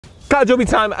Car jobby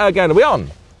time again. Are we on?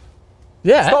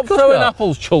 Yeah. Stop throwing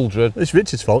apples, children. It's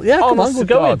Richard's fault. Yeah, come on, we're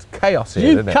going. Chaos here,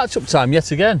 isn't it? Catch up time yet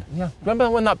again. Yeah. Remember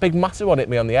when that big massive one hit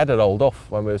me on the head at Old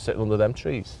Off when we were sitting under them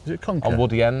trees? Was it Conker? On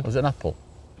Woody End. Was it an apple?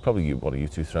 Probably one of you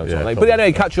two throws Yeah, on. But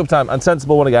anyway, catch up time and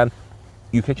sensible one again.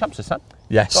 UK champs this time.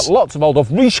 Yes. Got lots of Old Off.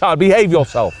 Richard, behave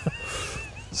yourself.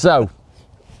 So,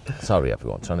 sorry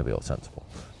everyone, trying to be all sensible.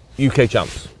 UK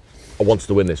champs. I wanted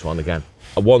to win this one again.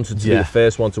 I wanted to be the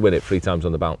first one to win it 3 times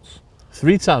on the bounce.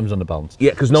 3 times on the bounce? Yeah,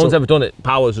 because no one's ever done it.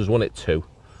 Powers has won it 2.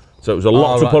 So it was a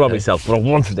lot to put on myself, but I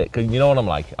wanted it, because you know what I'm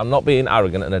like. I'm not being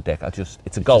arrogant and a dick.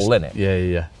 It's a goal, innit?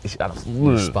 Yeah.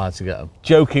 You aspire to get them.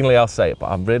 Jokingly, I'll say it, but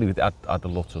I'd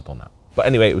love to have done that. But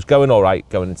anyway, it was going all right,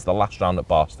 going into the last round at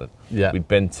Barston. Yeah. We'd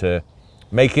been to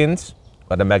Makins,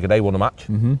 had a mega day, won a match,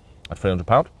 at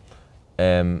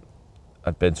 £300.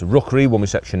 I'd been to Rookery, won my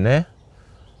section there.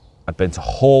 I'd been to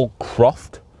Hall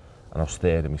Croft, and I was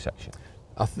 3rd in my section.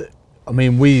 I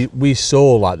mean, we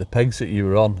saw like the pegs that you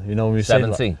were on, you know, when we were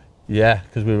 17. Like, yeah,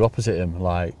 because we were opposite him,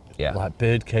 like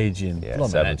bird caging. Yeah,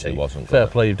 17 wasn't fair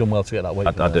good. play. You've done well to get that weight.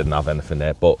 I didn't have anything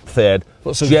there, but 3rd.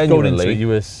 But so genuinely, going into it, you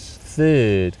were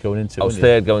 3rd going into it. I was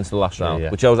 3rd going to the last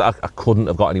round, which I couldn't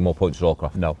have got any more points at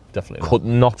Allcroft. No, definitely not.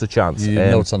 Not a chance.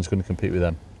 No chance going to compete with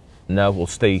them. No, well,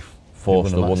 Steve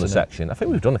Forster won the section. I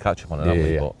think we've done a catch up on it,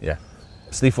 haven't we? Yeah.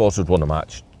 Steve Forster had won a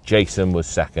match. Jason was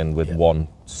 2nd with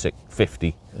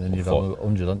 150. And then you've got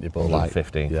 100, haven't you? But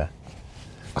 115. Yeah.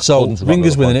 So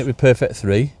Ringer's winning it with perfect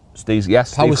 3. Steve's Steve's got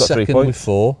 3 second points. with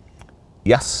 4.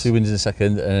 Yes. 2 wins in the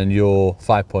second, and you're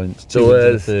 5 points. 2 wins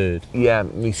in the third. Yeah,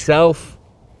 myself,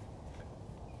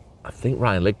 I think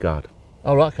Ryan Lidgard.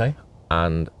 Oh, right, okay.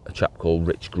 And a chap called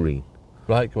Rich Green.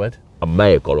 Right, go ahead. I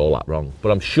may have got all that wrong, but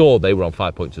I'm sure they were on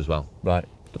 5 points as well. Right.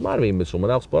 There might have even been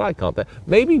someone else, but I can't think.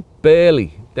 Maybe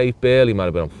Dave Burley might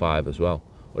have been on 5 as well.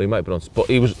 Or he might have been on, but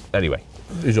he was, anyway.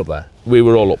 He's up there. We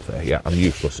were all up there, yeah. I'm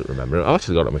useless at remembering. I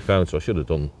actually got it on my phone, so I should have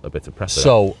done a bit of prep.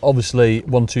 So, obviously,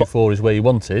 1, 2, 4 is where you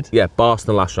wanted. Yeah,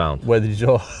 Barston last round. Where did you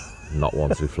draw? Not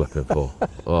 1, 2 flipping 4.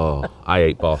 Oh, I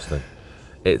hate Barston.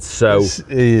 It's so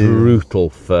brutal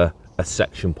for a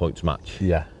section points match.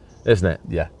 Yeah. Isn't it?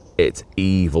 Yeah. It's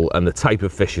evil, and the type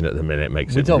of fishing at the minute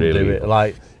makes it really We don't do it.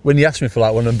 Like, when you ask me for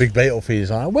like one of them big bait up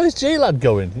fees, I'm like, where's J-Lad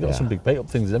going? You got some big bait up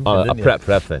things and everything, I prep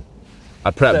for everything.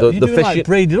 I prep the fishing. Like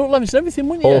braided up lemons and everything,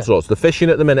 wouldn't you? All sorts. The fishing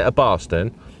at the minute at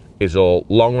Barston is all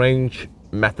long range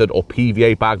method or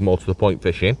PVA bag, more to the point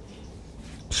fishing,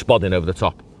 spodding over the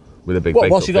top with a big bait.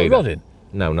 Whilst you got rod in?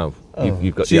 No. Oh.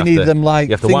 You've got. So you need them like.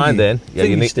 You have to wind in. Yeah,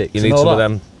 you need some of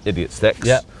them idiot sticks.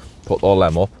 Yeah. Put all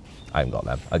them up. I haven't got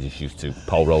them. I just used 2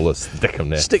 pole rollers, stick them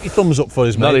there. Stick your thumbs up for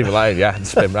us, mate. Not even lying, yeah, and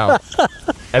spin round.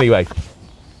 Anyway,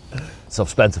 so I've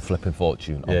spent a flipping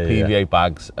fortune on PVA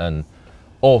bags and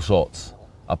all sorts.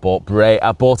 I bought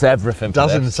everything for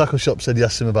Daz this. in the tackle shop said you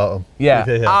asked him about them. Yeah,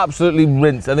 absolutely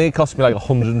rinsed. I think it cost me like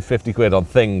 150 quid on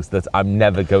things that I'm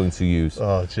never going to use.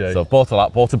 Oh, Jay. So I bought a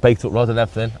lot, bought a baked up rod and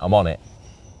everything. I'm on it.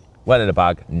 Went in a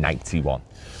bag, 91.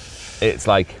 It's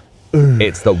like,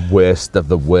 it's the worst of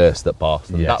the worst at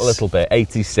Barston. Yes. That little bit,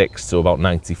 86 to about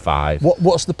 95.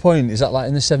 What's the point? Is that like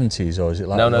in the 70s or is it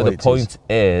like No, the the point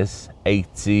is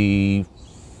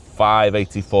 85,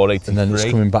 84, 83. And then it's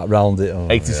coming back round it.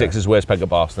 86 is worst peg at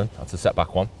Barston. That's a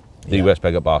setback one. The worst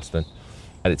peg at Barston.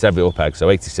 And it's every other peg, so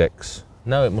 86.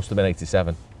 No, it must have been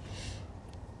 87.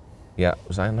 Yeah,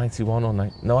 was I on 91 or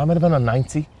 90? No, I might have been on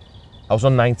 90. I was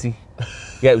on 90.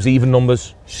 Yeah, it was even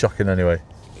numbers. Shocking anyway.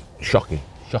 Shocking.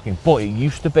 But it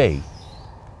used to be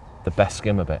the best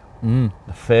skimmer bit.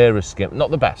 The fairest skim.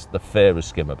 Not the best, the fairest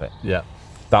skimmer bit. Yeah.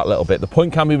 That little bit. The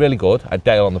point can be really good. I had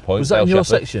Dale on the point. Was that Dale in your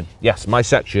Shepherd. section? Yes, my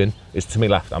section is to my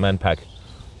left. I'm end peg.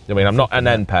 I mean, I'm not an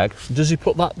end peg. Does he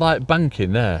put that like bank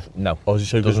in there? No. Or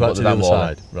does he goes back to the other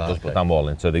side? Right, does put down wall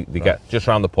in. So they get just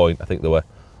round the point. I think there were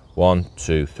 1,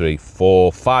 2, 3,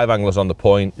 4, 5 anglers on the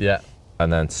point. Yeah.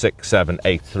 And then 6, 7,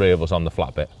 8, 3 of us on the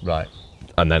flat bit. Right.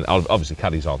 And then obviously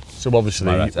caddies on. So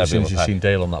obviously, as soon as you've seen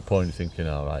Dale on that point, you're thinking,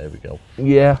 all right, here we go.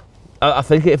 Yeah. I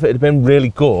think if it had been really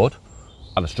good,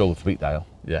 I'd have struggled to beat Dale.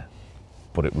 Yeah.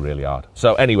 But it was really hard.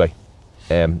 So anyway,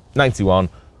 91,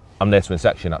 I'm there to win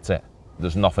section, that's it.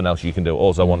 There's nothing else you can do.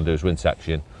 All I want to do is win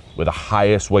section with the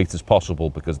highest weight as possible,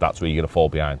 because that's where you're going to fall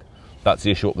behind. That's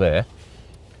the issue up there.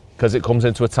 Because it comes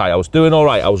into a tie. I was doing all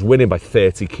right. I was winning by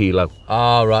 30 kilo.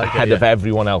 Ah, right. Ahead of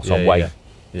everyone else on weight.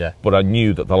 Yeah. But I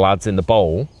knew that the lads in the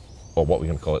bowl, or what we're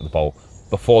going to call it, the bowl,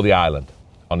 before the island,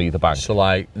 on either bank. So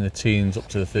like in the teens up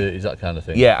to the 30s, that kind of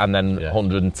thing? Yeah, and then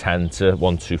 110 to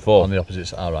 124. On the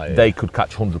opposites, all right. They could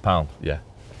catch £100. Yeah.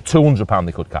 £200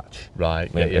 they could catch. Right,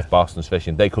 if Barston's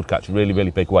fishing, they could catch really,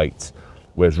 really big weights.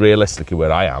 Whereas realistically,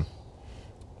 where I am,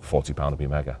 £40 would be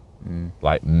mega.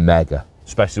 like mega,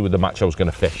 especially with the match I was going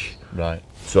to fish. Right.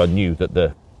 So I knew that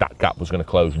that gap was going to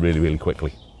close really, really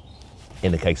quickly.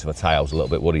 In the case of a tie, I was a little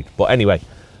bit worried. But anyway,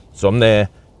 so I'm there,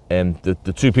 and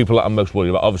the two people that I'm most worried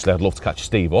about, obviously I'd love to catch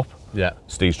Steve up. Yeah.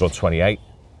 Steve's drawn 28.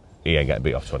 He ain't getting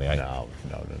beat off 28.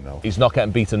 No. He's not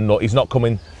getting beaten. He's not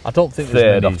coming I don't think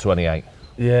third there's off 28.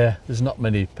 Yeah, there's not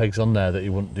many pegs on there that he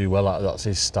wouldn't do well at. That's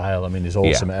his style. I mean, he's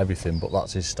awesome at everything, but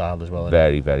that's his style as well.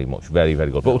 Very, very much. Very, very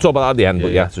good. But we'll talk about that at the end.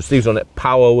 But so Steve's on it.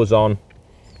 Power was on,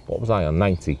 what was I on?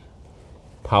 90.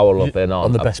 Power up in on.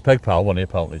 On the best peg pal, wasn't he,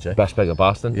 apparently, Jay? Best peg at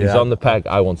Barston. Yeah. He's on the peg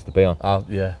I wanted to be on.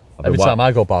 Yeah. Every time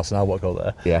I go Barston, I want to go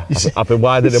there. Yeah, I've been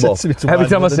winding him up. Every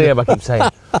time I see him, I keep saying,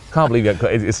 can't believe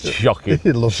it's shocking.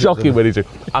 Shocking when he's doing.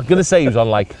 I'm going to say he was on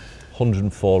like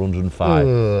 104,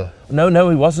 105. No,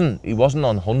 he wasn't. He wasn't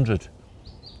on 100.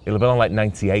 He'll have been on like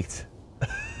 98.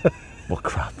 What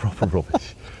crap, proper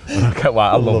rubbish.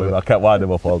 I love him. I kept winding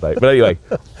him up all day. But anyway,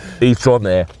 he's drawn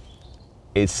there.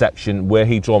 His section, where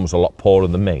he drawn, was a lot poorer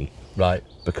than me. Right.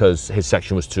 Because his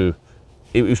section was too.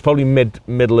 It was probably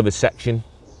middle of his section.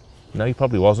 No, he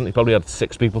probably wasn't. He probably had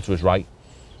 6 people to his right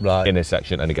in his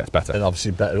section, and it gets better. And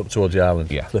obviously better up towards the island.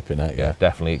 Yeah. Flipping it. Yeah,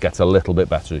 definitely. It gets a little bit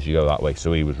better as you go that way,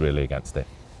 so he was really against it.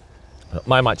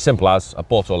 My match, simple as, I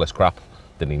bought all this crap,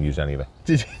 didn't even use any of it.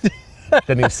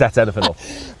 Didn't even set anything up.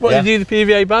 What, did you do the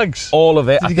PVA bags? All of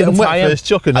it. Did you get them wet first,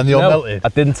 chucking, and they all melted? I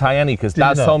didn't tie any, because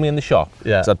Dad's told me in the shop.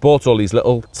 Yeah. So I bought all these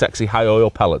little sexy high oil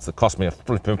pellets that cost me a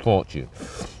flipping fortune.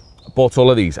 I bought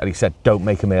all of these, and he said, don't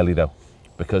make them early though,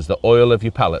 because the oil of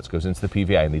your pellets goes into the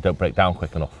PVA and they don't break down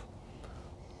quick enough.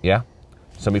 Yeah?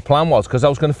 So my plan was, because I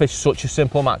was going to fish such a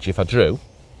simple match, if I drew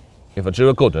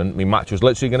a good one, my match was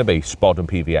literally going to be spod and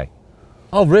PVA.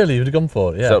 Oh really? You'd have gone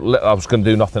for it, yeah. So I was going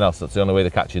to do nothing else. That's the only way they're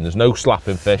catching. There's no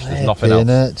slapping fish, there's nothing else.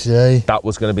 That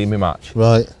was going to be my match.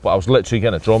 Right. But I was literally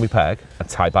going to draw my peg and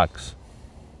tie bags.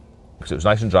 Because it was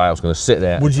nice and dry, I was going to sit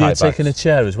there. Would you have taken a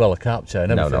chair as well, a carp chair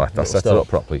and everything? No, I set it up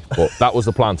properly. But that was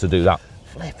the plan, to do that.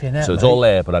 Flipping it, so it's all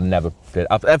there, but I never did.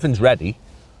 Everything's ready,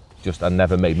 just I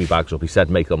never made me bags up. He said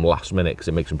make them last minute because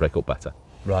it makes them break up better.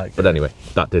 Right. But anyway,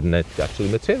 that didn't actually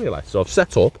materialise. So I've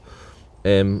set up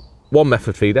one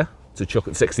method feeder to chuck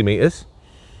at 60 metres,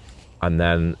 and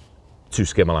then 2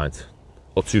 skimmer lines,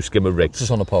 or 2 skimmer rigs.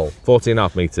 Just on a pole.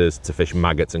 14.5 metres to fish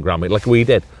maggots and ground meat, like we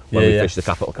did when we fished the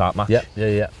capital carp match.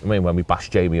 Yeah. I mean, when we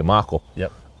bashed Jamie and Mark up.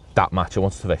 Yep. That match I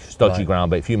wanted to fish. Stodgy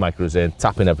ground bait, a few micros in,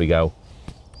 tapping every go.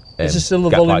 Is there still a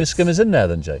volume of skimmers in there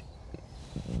then, Jay?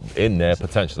 In there,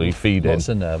 potentially, feeding. What's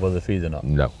in there, whether they're feeding or not?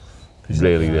 No.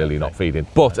 Really not feeding.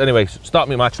 But anyway, start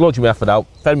my match, launching my effort out,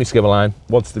 fed me skimmer line,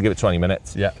 wanted to give it 20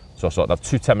 minutes. Yeah. So I sort of have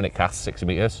 2 10-minute casts, 60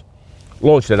 metres,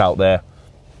 launched it out there.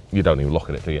 You don't even look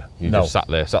at it, do you? You just sat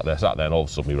there, and all of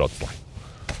a sudden my rod's like.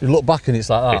 You look back and it's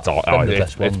like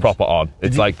that. It's proper on.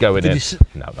 It's like going in.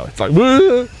 No, it's like,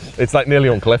 woo! It's like nearly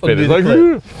on cliff. It's like,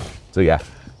 woo! So yeah.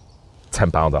 £10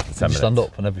 after 10 minutes. Stand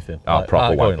up and everything. Oh,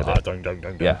 proper wanker.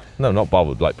 Don't. Yeah, no, not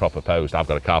bothered, like proper posed. I've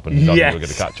got a carpenter dog we're going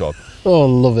to catch on. Oh,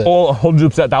 love it. All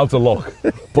 100% down to luck,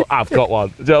 but I've got one.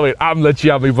 Do you know what I mean? I'm the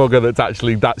jammy bugger that's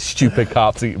actually that stupid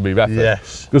carp's eating me method.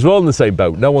 Yes. Because we're all in the same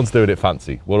boat. No one's doing it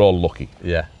fancy. We're all lucky.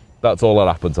 Yeah. That's all that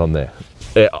happens on there.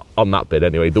 On that bit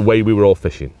anyway, the way we were all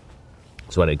fishing.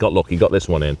 So when it got lucky, got this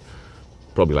one in,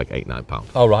 probably like £8-9.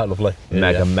 Oh, right, lovely.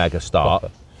 Mega start.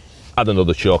 Proper. Had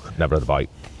another chuck, never had a bite.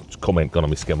 Come in, gone on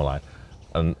my skimmer line.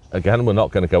 And again, we're not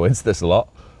going to go into this a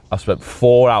lot. I've spent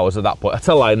 4 hours at that point. I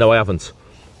tell a lie, no I haven't.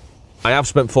 I have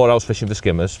spent 4 hours fishing for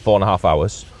skimmers, 4.5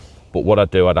 hours. But what I'd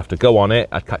do, I'd have to go on it,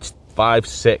 I'd catch 5,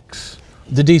 6.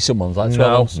 The decent ones, like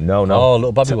 12 ounce? No. Oh,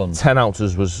 little baby ones? 10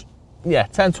 ounces was,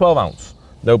 10, 12 ounce.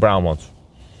 No brown ones.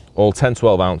 All 10,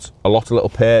 12 ounce. A lot of little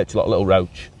perch, a lot of little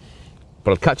roach.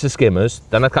 But I'd catch the skimmers,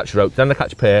 then I'd catch roach, then I'd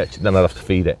catch perch, then I'd have to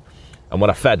feed it. And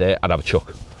when I fed it, I'd have a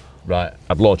chuck. Right.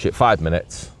 I'd launch it 5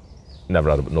 minutes, never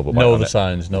had another bite. No other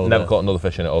signs, never caught another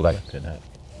fish in it all day.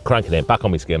 Cranking it, back on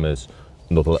my skimmers,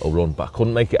 another little run, but I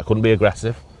couldn't make it, I couldn't be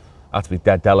aggressive. I had to be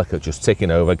dead delicate, just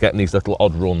ticking over, getting these little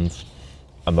odd runs.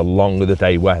 And the longer the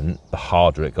day went, the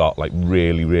harder it got, like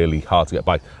really hard to get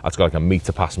by. I had to go like a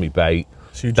metre past me bait,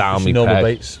 so you down me normal peg,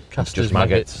 baits, casters,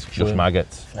 just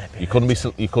maggots. You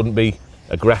couldn't be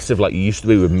aggressive like you used to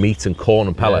be with meat and corn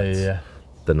and pellets. Yeah.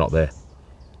 They're not there.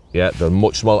 Yeah, they're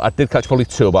much smaller. I did catch probably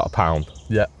 2, about £1.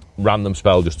 Yeah. Random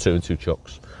spell, just 2 and 2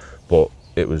 chucks. But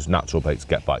it was natural bait to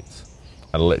get bites.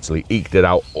 I literally eked it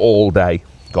out all day.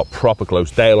 Got proper close.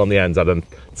 Dale on the ends had a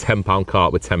 £10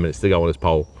 carp with 10 minutes to go on his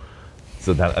pole.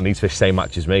 So then, and he's fished same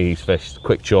match as me. He's fished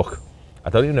quick chuck. I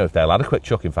don't even know if Dale had a quick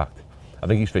chuck, in fact. I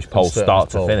think he's fished pole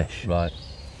start to finish. Right.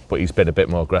 But he's been a bit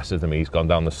more aggressive than me. He's gone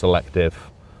down the selective,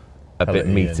 a bit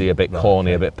meaty, a bit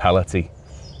corny, a bit pellety.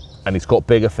 and he's caught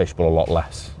bigger fish but a lot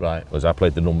less. Right. Whereas I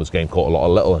played the numbers game, caught a lot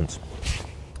of little ones.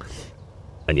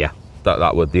 And yeah,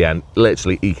 that was the end.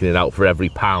 Literally eking it out for every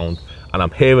pound. And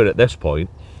I'm hearing at this point,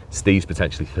 Steve's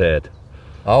potentially third.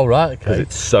 Oh, right, Because okay.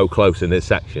 it's so close in this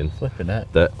section. Flipping it.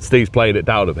 That Steve's playing it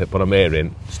down a bit, but I'm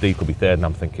hearing Steve could be third, and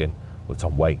I'm thinking, well, it's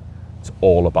on weight. It's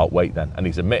all about weight then. And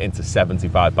he's admitting to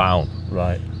 75 pound.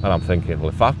 Right. And I'm thinking, well,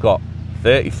 if I've got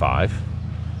 35,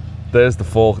 there's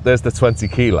the 20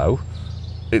 kilo,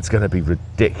 it's going to be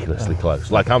ridiculously close.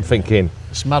 Like, I'm thinking,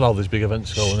 It's mad how these big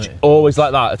events go, isn't it? always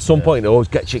like that. At some point, it always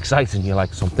gets you excited, and you're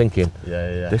like, so I'm thinking,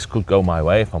 Yeah. this could go my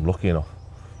way if I'm lucky enough.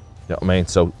 You know what I mean?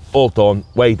 So, all done,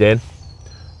 weighed in.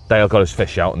 Dale got his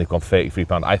fish out, and they've gone 33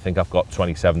 pound. I think I've got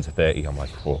 27 to 30. I'm like,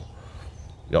 whoa.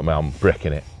 You know what I mean? I'm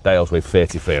bricking it. Dale's weighed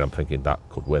 33, and I'm thinking that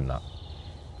could win that.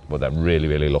 But then really,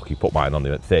 really lucky. Put mine on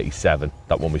there at 37.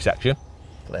 That won me section.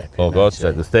 Flipping Oh God, it, so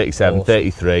yeah. there's 37, Awesome.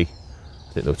 33.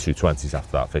 I think there were 220s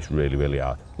after that. Fish really, really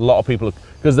hard. A lot of people,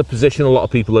 because the position a lot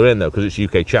of people are in though, because it's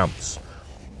UK champs,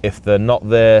 if they're not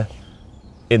there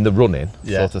in the running,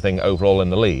 sort of thing, overall in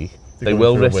the league, they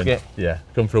will risk it. Yeah,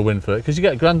 come for a win for it. Because you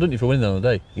get a grand, don't you, for winning on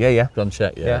the day? Yeah. Grand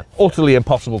check, yeah. Utterly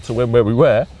impossible to win where we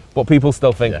were, but people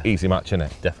still think Yeah. easy match,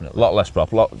 innit? Definitely. A lot less prop,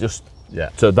 just Yeah.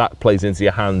 so that plays into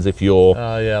your hands if you're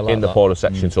I like in the that. poorer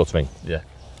section sort of thing. Yeah.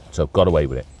 So got away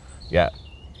with it. Yeah.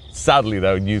 Sadly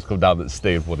though, news come down that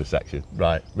Steve won his section.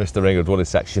 Right. Mr. Ringwood won his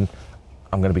section.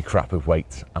 I'm going to be crap with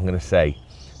weight. I'm going to say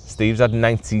Steve's had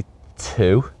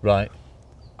 92. Right.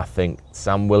 I think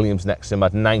Sam Williams next to him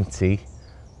had 90.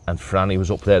 And Franny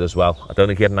was up there as well. I don't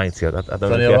think he had 90. I don't know if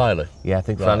Franny he had- O'Reilly? Yeah, I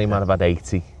think Right, Franny okay. might have had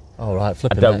 80. All right,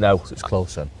 flipping I don't it. know. So it's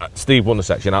close then. Steve won the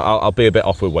section. I'll be a bit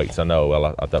off with weights, I know.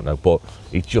 Well, I don't know. But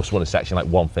he just won a section like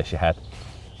one fish ahead.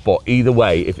 But either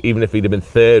way, even if he'd have been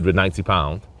third with 90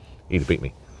 pound, he'd have beat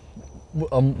me.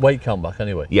 Weight count back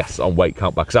anyway. Yes, on weight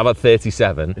count back. Because I've had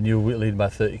 37. And you were leading by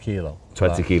 30 kilo.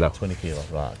 20 right. kilo. 20 kilo,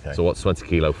 right, okay. So what's 20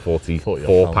 kilo? 44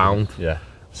 40 pound. Yeah.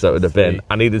 So it would have been,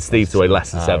 I needed Steve to weigh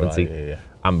less than 70 Right, yeah.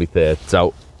 and be third.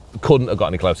 So couldn't have got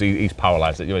any closer. He's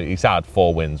paralysed it. He's had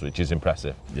 4 wins, which is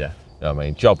impressive. Yeah. You know what I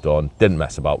mean? Job done, didn't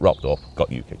mess about, rocked up, got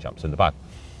UK champs in the bag.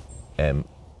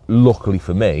 Luckily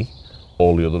for me,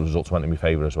 all the other results went in my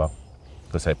favour as well.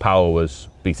 Because say Power was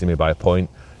beating me by a point.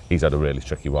 He's had a really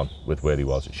tricky one with where he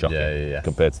was. It's shocking Yeah.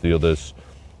 compared to the others.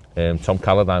 Tom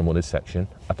Calladine won his section.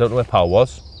 I don't know where Power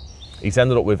was. He's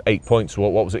ended up with 8 points.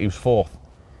 What was it? He was 4th.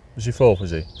 Was he 4th,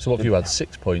 was he? So what if you had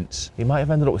 6 points? He might have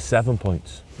ended up with 7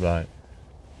 points. Right.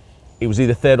 He was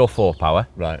either 3rd or 4th, Power.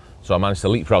 Right. So I managed to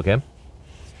leapfrog him.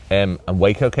 And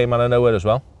Waco came out of nowhere as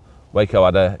well. Waco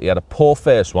had a poor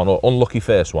first one, or unlucky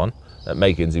first one at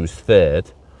Megan's. He was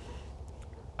 3rd.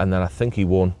 And then I think he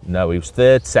won. No, he was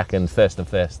 3rd, 2nd, 1st and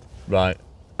 1st. Right.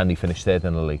 And he finished 3rd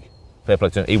in the league. Fair play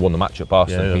to him. He won the match at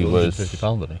Barston. Yeah, he was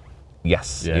 £150, didn't he?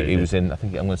 Yes, Yeah, he was in, I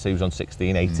think I'm going to say he was on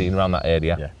 16, 18, around that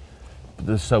area. Yeah. But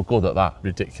they're so good at that.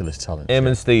 Ridiculous talent. Him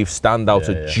and Steve stand out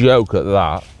Yeah, a yeah. joke at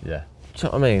that. Yeah. Do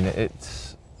you know what I mean?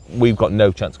 We've got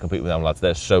no chance to compete with them lads.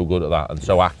 They're so good at that and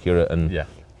so accurate, and Yeah.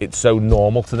 it's so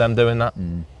normal to them doing that.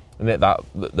 Isn't it? That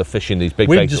the fishing these big.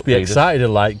 We'd bait just up be feeders. excited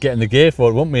and like getting the gear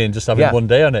for it, wouldn't we? And just having Yeah. one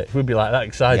day on it. We'd be like that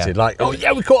excited. Yeah. Like, oh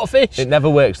yeah, we caught a fish. It never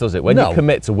works, does it? When No. you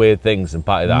commit to weird things and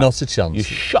part of that, Not a chance. You're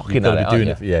shocking You've got at to it, be doing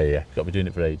aren't it. Yeah. Got to be doing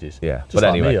it for ages. Yeah, Just but like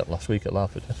anyway. me last week at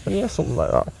Larford. Yeah, something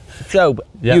like that. So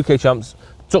Yeah. UK champs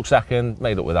took 2nd,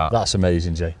 made up with that. That's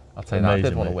amazing, Jay. I'll tell you that. I did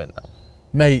Amazing, want to mate. win though.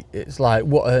 Mate, it's like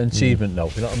what an achievement,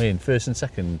 though. You know what I mean? 1st and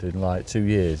 2nd in like 2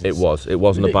 years. It was. It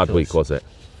wasn't a bad week, was it?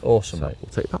 Awesome, So mate.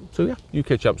 we'll take that. So yeah,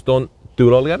 UK champs done. Do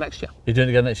it all again next year. You doing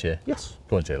it again next year? Yes,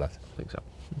 Go on, Jay, lad. I think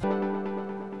so.